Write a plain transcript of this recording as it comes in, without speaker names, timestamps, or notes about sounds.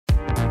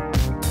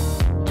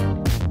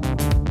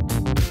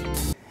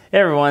Hey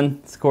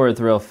everyone, it's Corey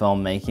with Reel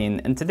Filmmaking,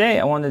 and today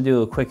I wanted to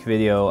do a quick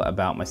video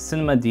about my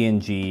Cinema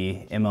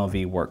DNG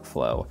MLV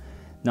workflow.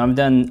 Now I've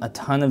done a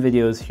ton of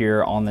videos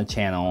here on the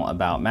channel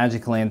about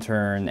Magic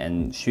Lantern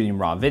and shooting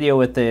raw video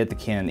with it, the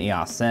Canon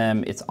EOS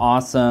M. It's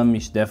awesome,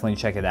 you should definitely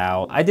check it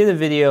out. I did a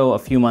video a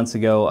few months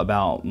ago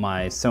about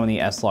my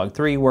Sony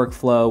S-Log3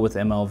 workflow with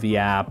MLV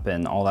app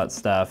and all that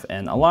stuff,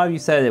 and a lot of you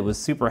said it was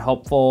super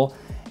helpful.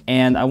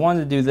 And I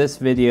wanted to do this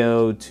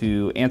video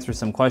to answer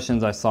some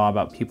questions I saw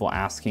about people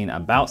asking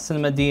about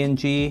Cinema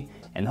DNG,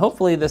 and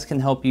hopefully this can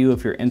help you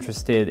if you're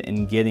interested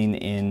in getting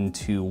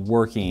into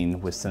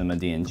working with Cinema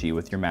DNG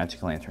with your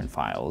Magic Lantern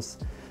files.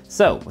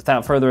 So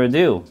without further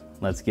ado,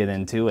 let's get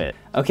into it.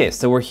 Okay,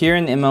 so we're here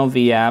in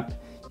MLV app.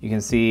 You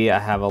can see I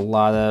have a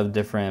lot of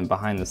different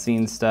behind the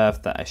scenes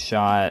stuff that I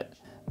shot,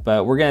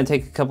 but we're gonna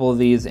take a couple of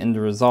these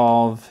into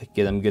Resolve,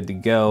 get them good to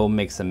go,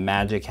 make some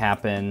magic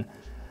happen.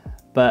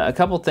 But a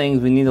couple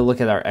things, we need to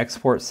look at our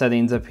export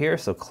settings up here.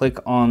 So click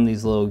on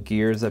these little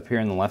gears up here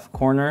in the left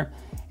corner.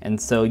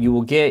 And so you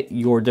will get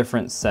your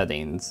different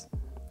settings.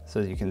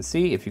 So as you can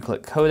see, if you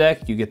click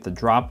codec, you get the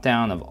drop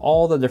down of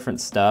all the different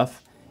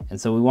stuff.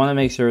 And so we wanna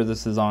make sure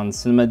this is on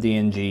Cinema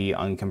DNG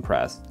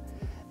uncompressed.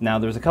 Now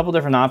there's a couple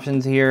different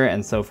options here.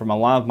 And so from a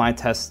lot of my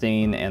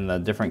testing and the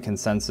different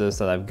consensus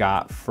that I've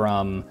got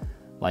from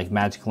like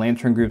Magic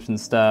Lantern groups and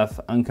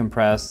stuff,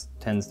 uncompressed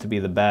tends to be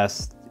the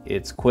best.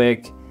 It's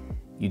quick.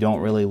 You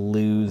don't really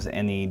lose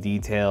any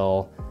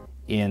detail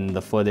in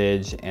the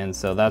footage, and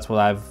so that's what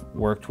I've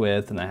worked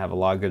with, and I have a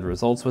lot of good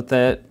results with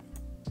it.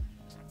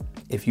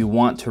 If you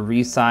want to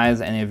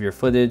resize any of your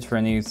footage for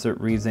any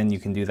reason, you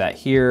can do that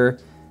here,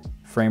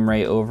 frame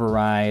rate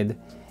override,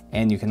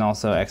 and you can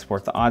also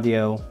export the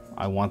audio.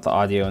 I want the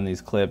audio in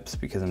these clips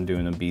because I'm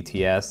doing a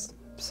BTS,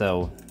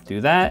 so do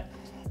that,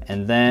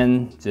 and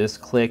then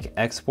just click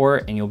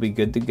export and you'll be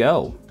good to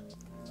go.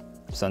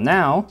 So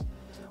now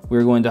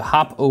we're going to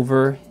hop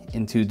over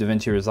into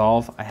DaVinci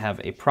Resolve. I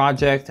have a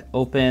project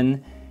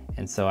open,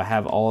 and so I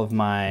have all of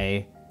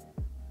my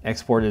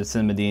exported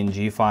Cinema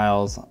DNG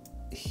files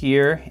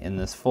here in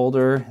this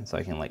folder, and so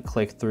I can like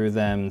click through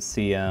them,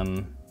 see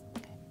them.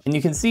 And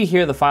you can see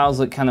here the files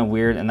look kind of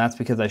weird, and that's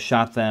because I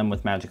shot them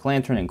with Magic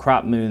Lantern and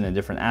crop mode and a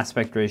different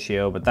aspect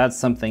ratio, but that's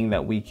something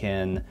that we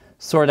can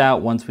sort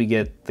out once we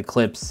get the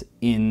clips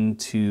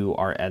into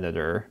our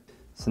editor.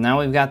 So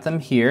now we've got them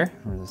here.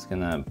 We're just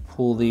gonna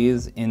pull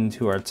these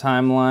into our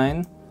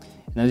timeline.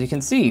 And as you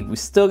can see, we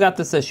still got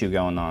this issue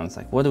going on. It's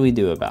like, what do we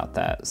do about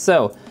that?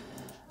 So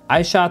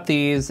I shot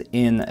these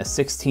in a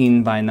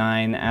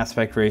 16:9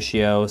 aspect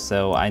ratio,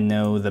 so I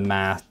know the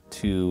math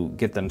to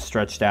get them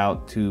stretched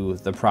out to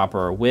the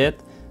proper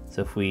width.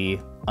 So if we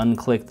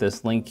unclick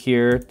this link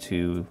here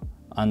to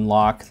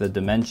unlock the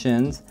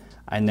dimensions,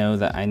 I know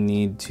that I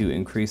need to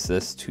increase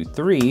this to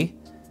 3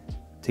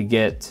 to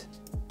get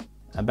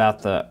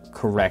about the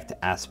correct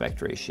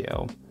aspect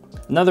ratio.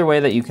 Another way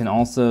that you can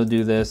also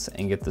do this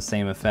and get the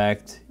same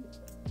effect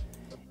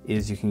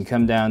is you can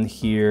come down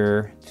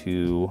here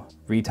to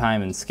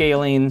retime and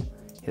scaling,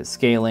 hit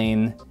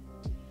scaling,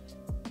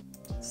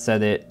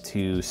 set it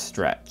to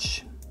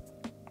stretch,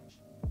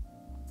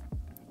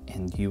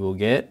 and you will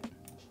get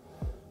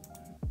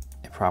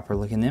a proper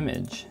looking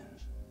image.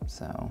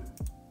 So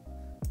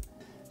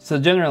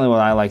generally what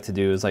I like to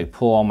do is like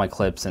pull all my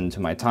clips into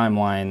my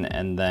timeline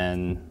and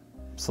then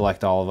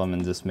select all of them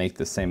and just make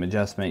the same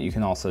adjustment. You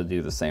can also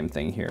do the same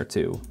thing here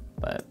too,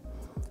 but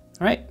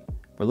all right,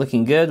 we're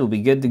looking good, we'll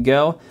be good to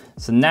go.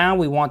 So now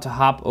we want to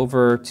hop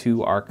over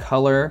to our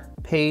color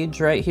page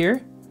right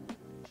here.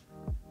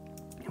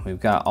 We've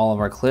got all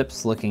of our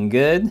clips looking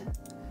good,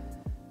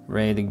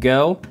 ready to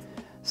go.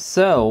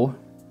 So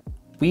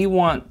we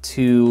want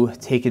to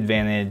take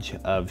advantage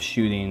of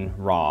shooting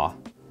raw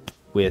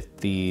with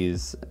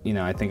these, you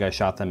know, I think I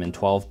shot them in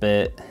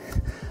 12-bit,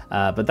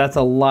 but that's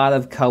a lot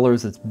of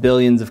colors, it's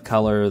billions of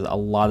colors, a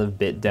lot of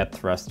bit depth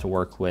for us to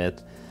work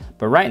with.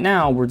 But right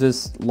now we're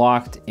just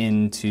locked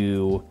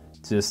into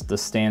just the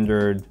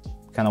standard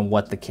kind of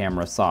what the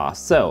camera saw.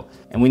 So,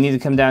 and we need to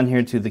come down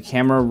here to the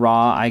camera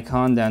raw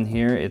icon down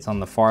here. It's on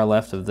the far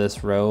left of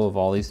this row of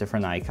all these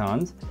different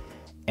icons.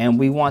 And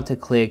we want to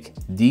click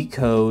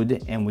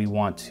decode and we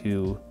want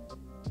to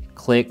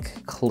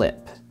click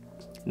clip.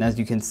 And as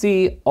you can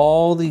see,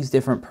 all these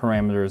different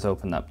parameters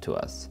open up to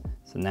us.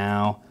 So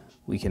now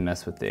we can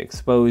mess with the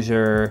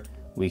exposure,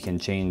 we can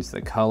change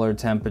the color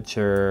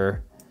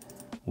temperature,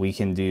 we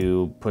can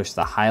push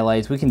the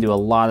highlights, we can do a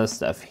lot of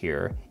stuff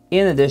here,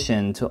 in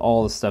addition to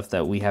all the stuff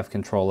that we have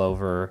control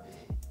over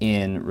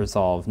in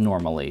Resolve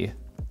normally.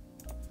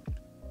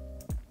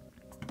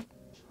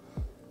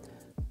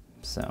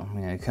 So I'm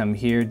gonna come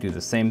here, do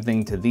the same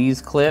thing to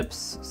these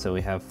clips, so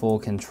we have full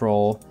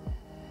control.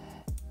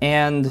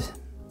 And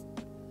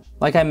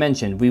like I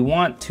mentioned, we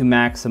want to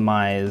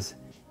maximize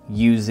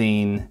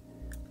using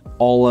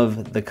all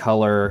of the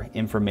color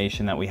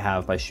information that we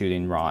have by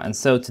shooting raw. And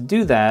so to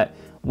do that,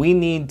 we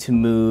need to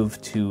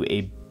move to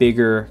a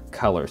bigger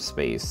color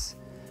space.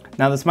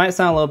 Now this might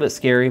sound a little bit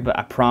scary, but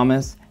I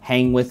promise,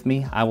 hang with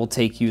me, I will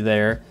take you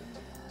there.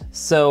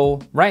 So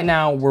right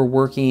now we're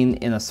working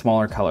in a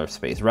smaller color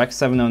space. Rec.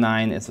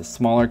 709 is a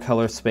smaller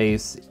color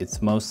space.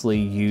 It's mostly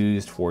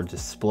used for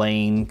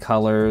displaying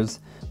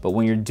colors. But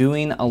when you're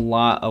doing a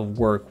lot of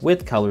work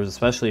with colors,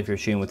 especially if you're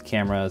shooting with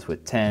cameras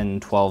with 10,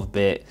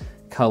 12-bit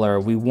color,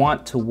 we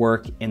want to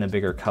work in a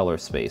bigger color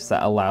space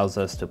that allows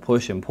us to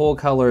push and pull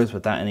colors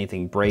without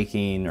anything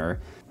breaking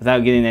or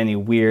without getting any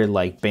weird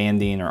like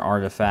banding or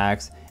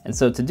artifacts. And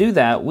so to do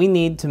that, we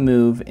need to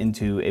move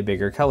into a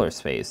bigger color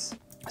space.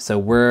 So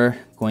we're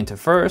going to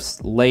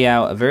first lay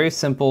out a very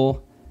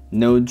simple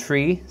node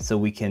tree so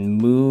we can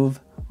move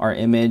our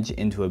image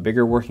into a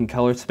bigger working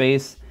color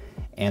space,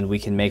 and we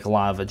can make a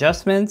lot of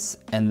adjustments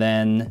and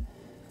then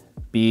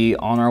be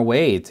on our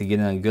way to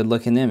getting a good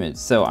looking image.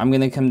 So I'm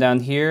gonna come down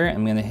here,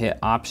 I'm gonna hit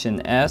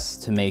Option S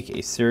to make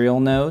a serial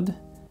node.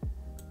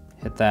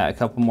 Hit that a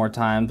couple more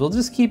times. We'll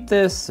just keep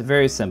this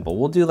very simple.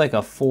 We'll do like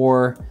a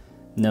 4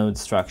 node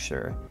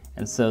structure.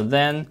 And so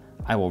then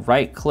I will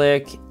right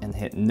click and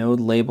hit node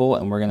label,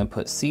 and we're gonna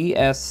put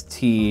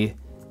CST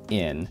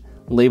in.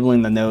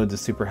 Labeling the nodes is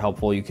super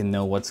helpful. You can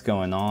know what's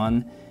going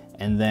on.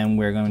 And then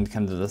we're going to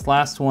come to this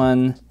last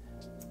one,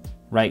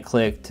 right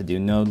click to do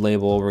node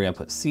label. We're gonna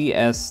put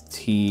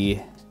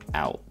CST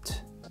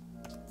out.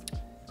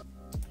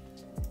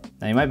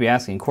 Now you might be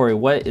asking, Corey,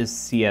 what is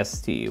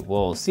CST?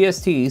 Well,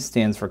 CST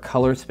stands for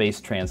color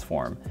space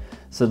transform.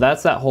 So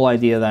that's that whole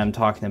idea that I'm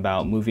talking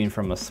about, moving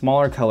from a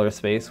smaller color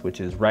space,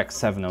 which is Rec.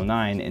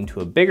 709,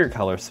 into a bigger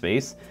color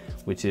space,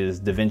 which is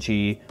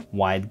Davinci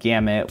wide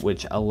gamut,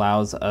 which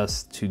allows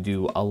us to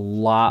do a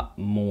lot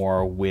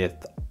more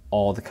with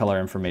all the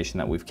color information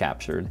that we've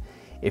captured.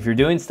 If you're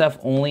doing stuff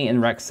only in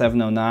Rec.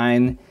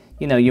 709,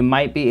 you know, you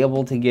might be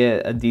able to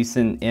get a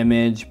decent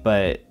image,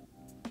 but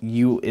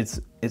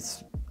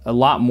it's a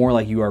lot more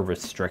like you are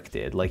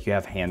restricted, like you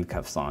have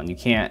handcuffs on.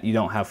 You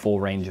don't have full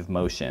range of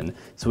motion.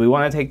 So we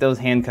want to take those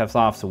handcuffs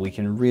off so we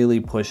can really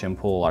push and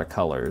pull our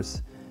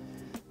colors.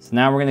 So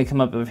now we're going to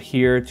come up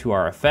here to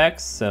our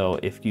effects. So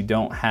if you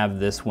don't have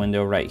this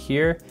window right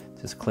here,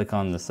 just click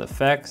on this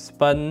effects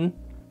button,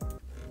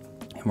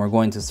 and we're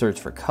going to search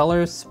for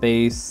color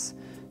space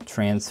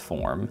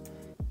transform.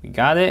 We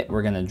got it.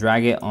 We're going to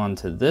drag it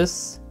onto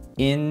this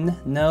in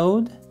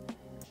node.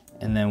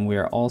 And then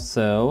we're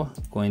also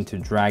going to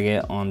drag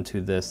it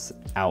onto this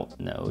out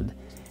node.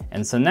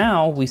 And so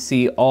now we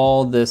see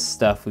all this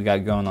stuff we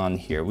got going on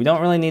here. We don't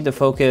really need to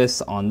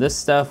focus on this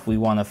stuff. We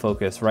want to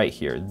focus right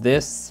here.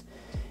 This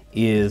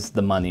is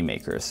the money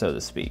maker, so to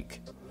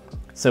speak.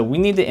 So we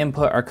need to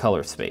input our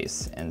color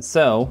space. And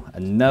so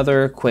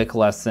another quick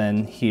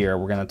lesson here,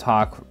 we're going to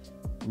talk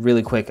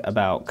really quick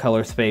about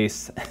color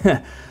space.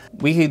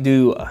 We could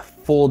do a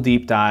full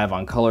deep dive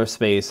on color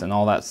space and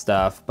all that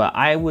stuff, but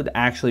I would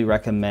actually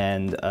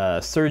recommend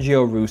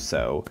Sergio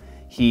Russo.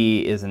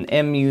 He is an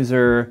M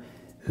user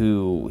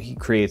he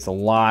creates a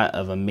lot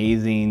of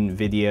amazing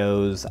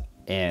videos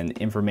and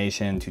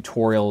information,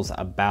 tutorials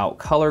about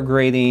color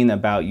grading,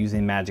 about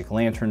using Magic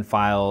Lantern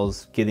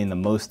files, getting the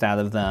most out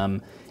of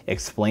them,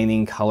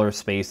 explaining color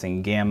space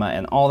and gamma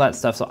and all that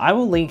stuff. So I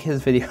will link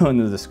his video in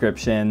the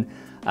description.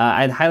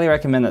 I'd highly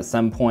recommend at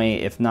some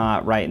point, if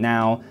not right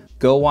now,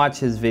 go watch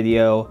his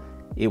video.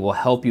 It will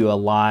help you a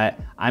lot.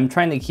 I'm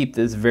trying to keep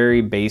this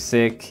very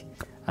basic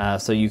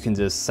so you can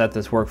just set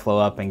this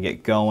workflow up and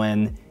get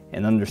going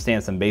and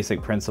understand some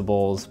basic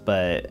principles,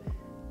 but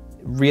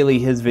really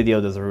his video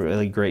does a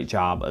really great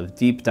job of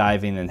deep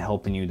diving and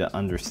helping you to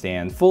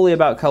understand fully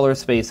about color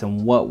space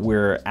and what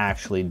we're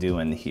actually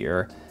doing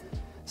here.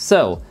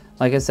 So,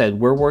 like I said,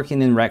 we're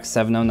working in Rec.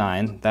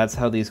 709. That's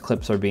how these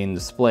clips are being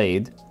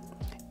displayed.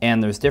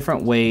 And there's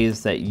different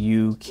ways that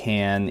you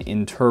can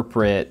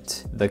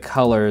interpret the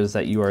colors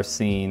that you are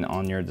seeing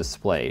on your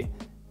display.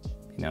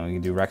 You know, you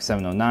can do Rec.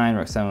 709,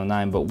 Rec.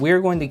 709, but we're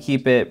going to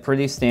keep it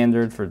pretty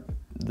standard for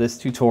this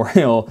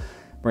tutorial.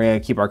 We're going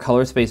to keep our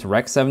color space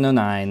Rec.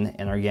 709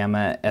 and our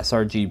gamma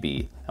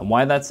sRGB. And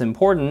why that's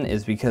important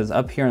is because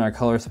up here in our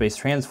color space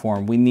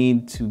transform, we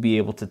need to be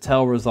able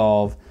to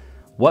resolve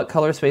what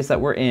color space that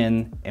we're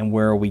in and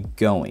where are we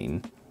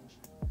going.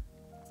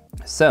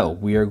 So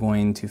we are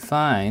going to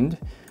find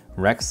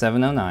Rec.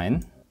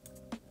 709,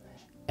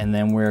 and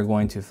then we're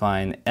going to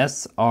find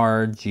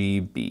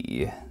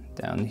sRGB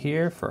down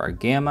here for our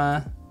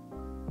gamma.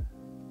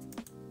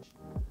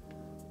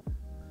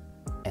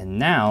 And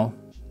now,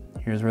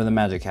 here's where the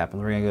magic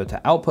happens. We're gonna go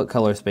to output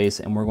color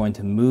space and we're going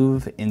to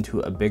move into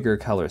a bigger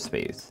color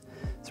space.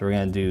 So we're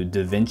gonna do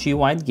Davinci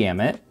wide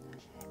gamut.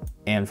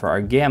 And for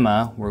our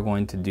gamma, we're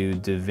going to do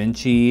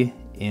Davinci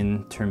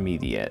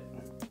intermediate.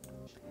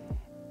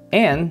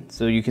 And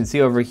so you can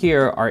see over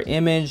here, our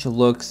image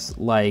looks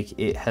like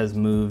it has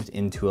moved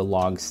into a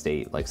log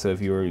state. Like, so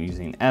if you were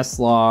using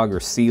S-log or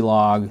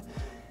C-log,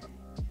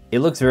 it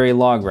looks very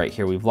log right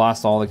here. We've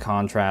lost all the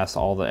contrast,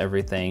 all the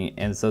everything.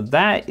 And so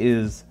that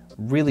is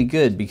really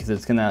good because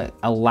it's gonna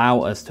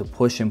allow us to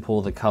push and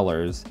pull the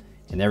colors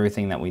and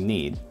everything that we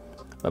need.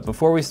 But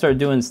before we start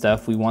doing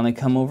stuff, we wanna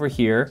come over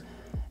here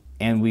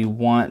and we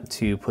want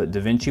to put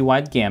Davinci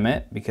wide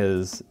gamut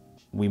because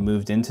we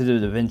moved into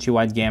the Davinci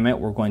wide gamut.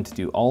 We're going to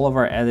do all of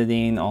our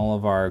editing, all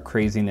of our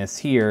craziness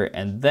here,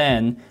 and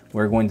then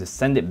we're going to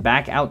send it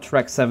back out to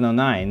Rec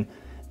 709,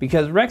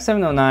 because Rec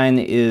 709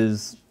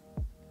 is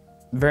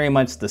very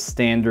much the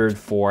standard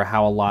for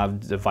how a lot of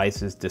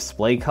devices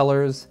display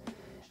colors.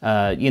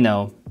 You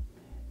know,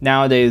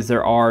 nowadays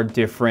there are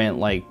different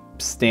like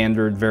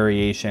standard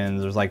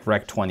variations. There's like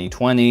Rec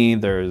 2020,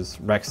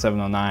 there's Rec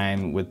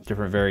 709 with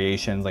different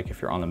variations, like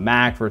if you're on a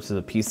Mac versus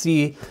a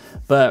PC.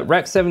 But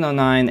Rec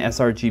 709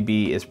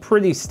 sRGB is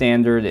pretty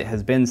standard. It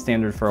has been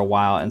standard for a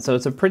while, and so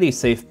it's a pretty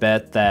safe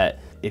bet that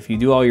if you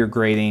do all your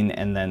grading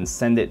and then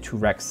send it to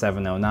Rec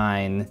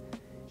 709,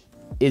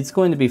 it's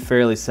going to be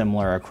fairly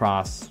similar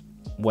across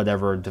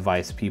whatever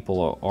device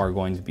people are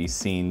going to be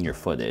seeing your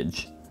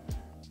footage.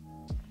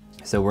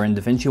 So we're in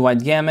Davinci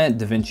wide gamut,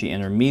 Davinci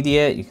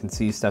intermediate. You can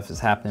see stuff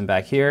is happening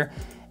back here.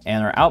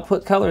 And our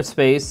output color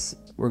space,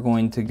 we're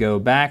going to go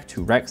back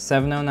to Rec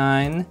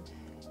 709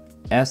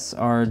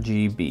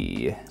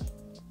 sRGB.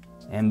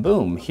 And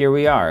boom, here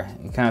we are.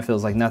 It kind of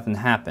feels like nothing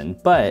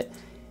happened, but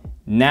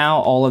now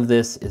all of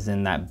this is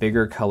in that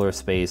bigger color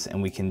space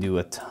and we can do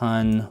a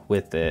ton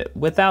with it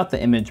without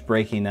the image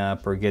breaking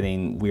up or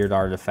getting weird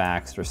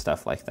artifacts or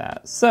stuff like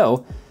that.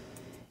 So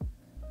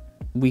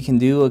we can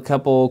do a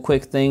couple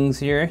quick things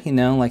here, you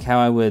know, like how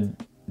I would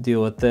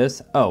deal with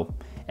this. Oh,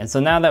 and so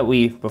now that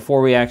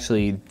before we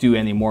actually do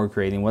any more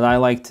grading, what I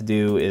like to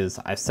do is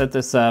I set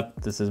this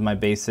up. This is my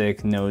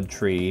basic node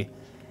tree.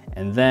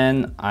 And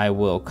then I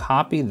will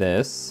copy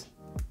this.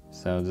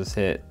 So just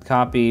hit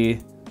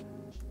copy,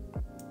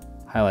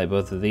 highlight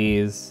both of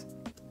these,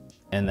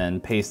 and then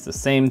paste the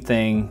same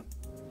thing.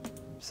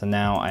 So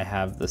now I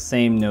have the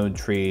same node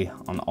tree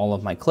on all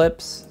of my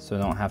clips, so I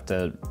don't have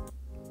to,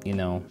 you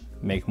know,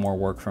 make more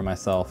work for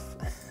myself.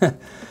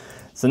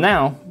 So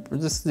now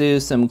we'll just do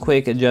some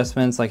quick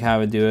adjustments like how I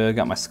would do it. I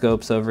got my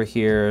scopes over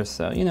here.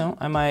 So, you know,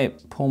 I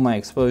might pull my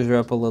exposure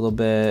up a little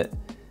bit,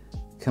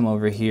 come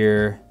over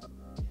here,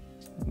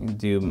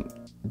 do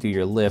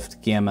your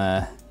lift,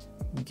 gamma,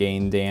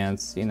 gain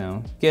dance, you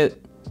know,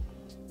 get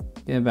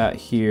about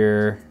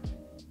here,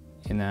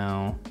 you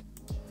know.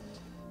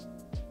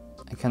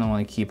 I kind of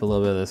want to keep a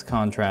little bit of this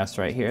contrast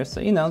right here. So,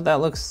 you know, that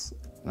looks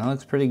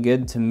pretty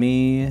good to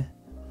me.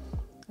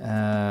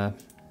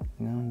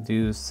 You know,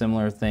 do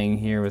similar thing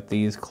here with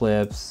these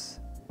clips.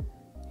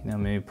 You know,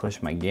 maybe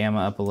push my gamma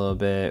up a little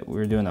bit. We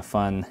were doing a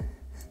fun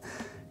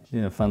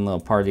little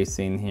party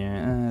scene here.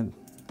 I'm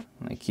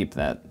gonna keep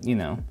that, you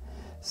know.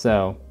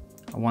 So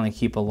I want to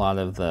keep a lot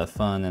of the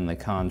fun and the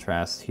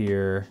contrast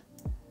here.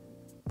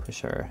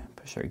 Push our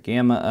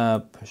gamma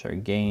up, push our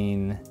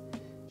gain,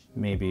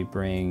 maybe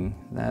bring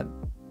that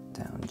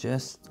down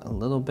just a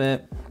little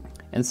bit.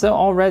 And so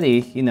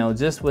already, you know,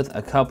 just with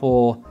a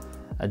couple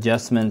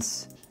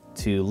adjustments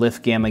to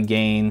lift, gamma,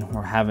 gain,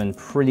 we're having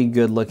pretty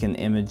good looking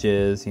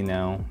images. You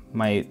know,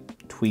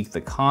 might tweak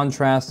the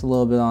contrast a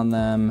little bit on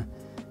them,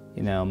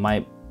 you know,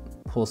 might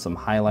pull some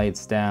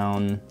highlights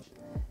down,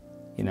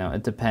 you know,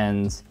 it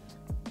depends.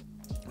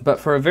 But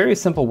for a very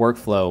simple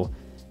workflow,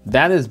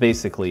 that is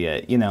basically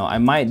it. You know, I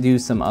might do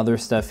some other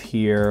stuff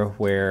here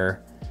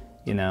where,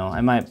 you know,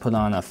 I might put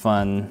on a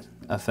fun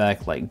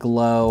effect like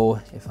glow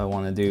if I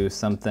want to do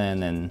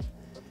something, and,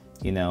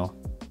 you know,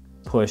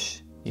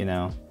 push, you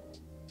know,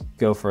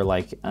 go for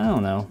like, I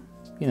don't know,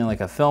 you know,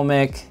 like a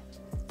filmic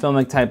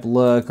type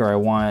look, or I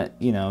want,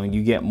 you know,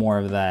 you get more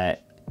of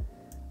that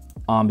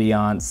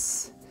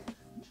ambiance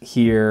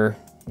here.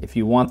 If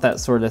you want that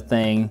sort of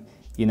thing,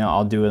 you know,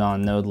 I'll do it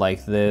on a node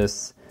like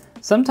this.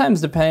 Sometimes,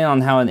 depending on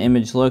how an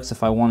image looks,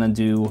 if I want to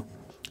do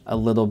a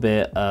little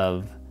bit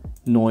of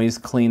noise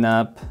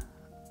cleanup,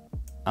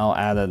 I'll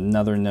add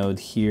another node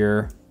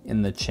here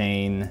in the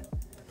chain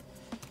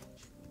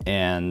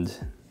and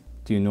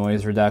do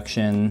noise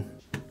reduction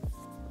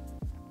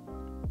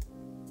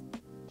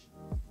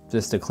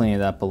just to clean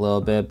it up a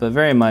little bit, but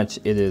very much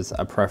it is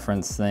a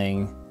preference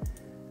thing.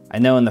 I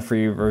know in the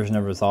free version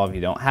of Resolve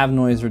you don't have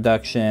noise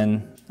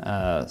reduction,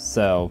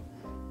 so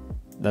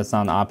that's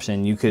not an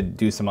option. You could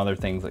do some other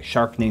things like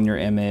sharpening your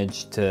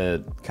image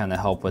to kind of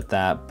help with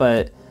that,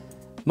 but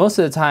most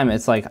of the time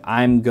it's like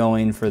I'm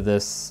going for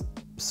this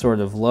sort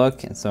of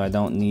look, and so I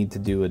don't need to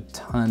do a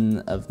ton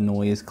of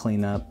noise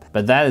cleanup.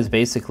 But that is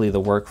basically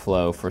the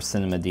workflow for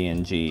Cinema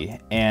DNG,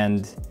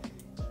 and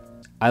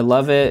I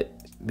love it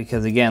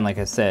because, again, like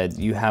I said,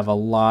 you have a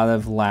lot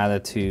of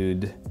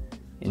latitude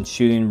in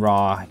shooting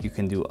raw. You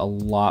can do a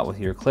lot with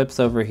your clips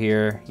over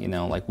here. You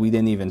know, like we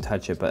didn't even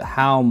touch it, but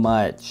how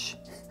much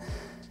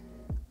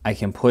I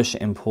can push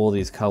and pull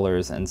these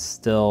colors and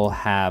still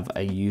have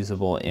a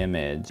usable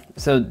image.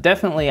 So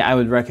definitely I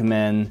would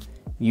recommend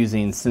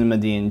using Cinema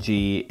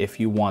DNG if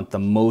you want the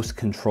most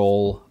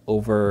control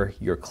over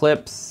your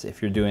clips.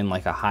 If you're doing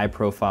like a high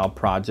profile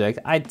project,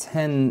 I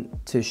tend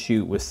to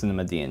shoot with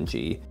Cinema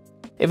DNG.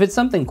 If it's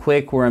something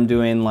quick where I'm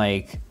doing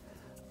like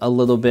a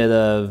little bit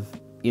of,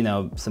 you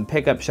know, some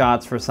pickup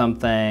shots for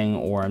something,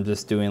 or I'm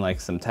just doing like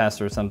some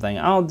tests or something,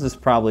 I'll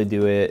just probably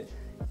do it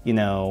you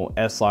know,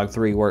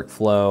 S-Log3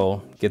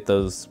 workflow, get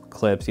those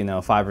clips, you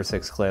know, 5 or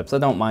 6 clips. I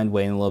don't mind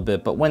waiting a little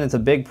bit, but when it's a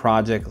big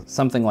project,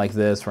 something like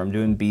this where I'm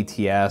doing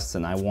BTS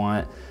and I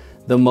want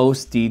the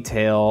most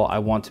detail, I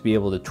want to be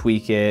able to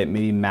tweak it,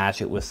 maybe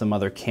match it with some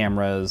other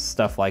cameras,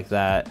 stuff like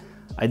that,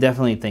 I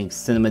definitely think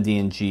Cinema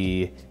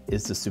DNG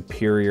is the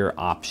superior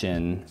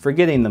option for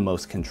getting the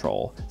most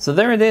control. So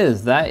there it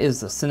is, that is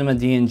the Cinema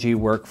DNG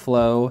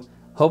workflow.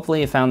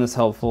 Hopefully you found this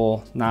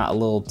helpful, not a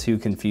little too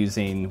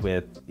confusing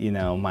with, you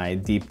know, my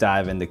deep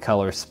dive into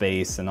color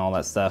space and all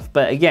that stuff.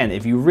 But again,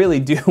 if you really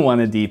do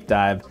want a deep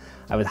dive,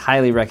 I would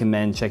highly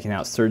recommend checking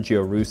out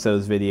Sergio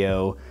Russo's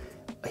video.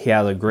 He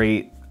has a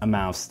great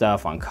amount of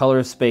stuff on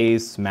color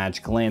space,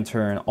 Magic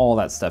Lantern, all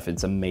that stuff.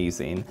 It's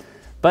amazing.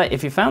 But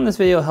if you found this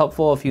video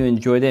helpful, if you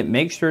enjoyed it,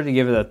 make sure to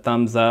give it a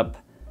thumbs up.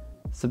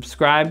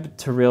 Subscribe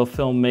to Reel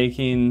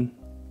Filmmaking.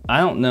 I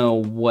don't know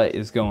what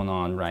is going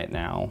on right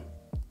now.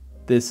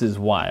 This is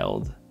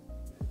wild.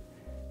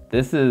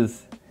 This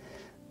is,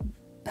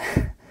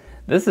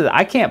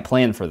 I can't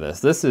plan for this.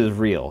 This is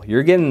real.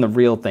 You're getting the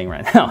real thing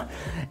right now.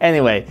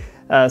 Anyway,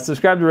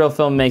 subscribe to Reel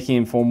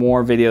Filmmaking for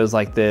more videos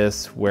like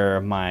this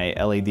where my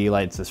LED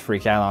lights just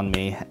freak out on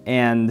me.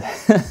 And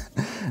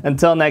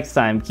until next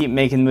time, keep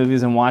making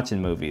movies and watching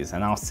movies,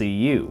 and I'll see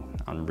you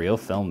on Reel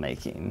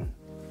Filmmaking.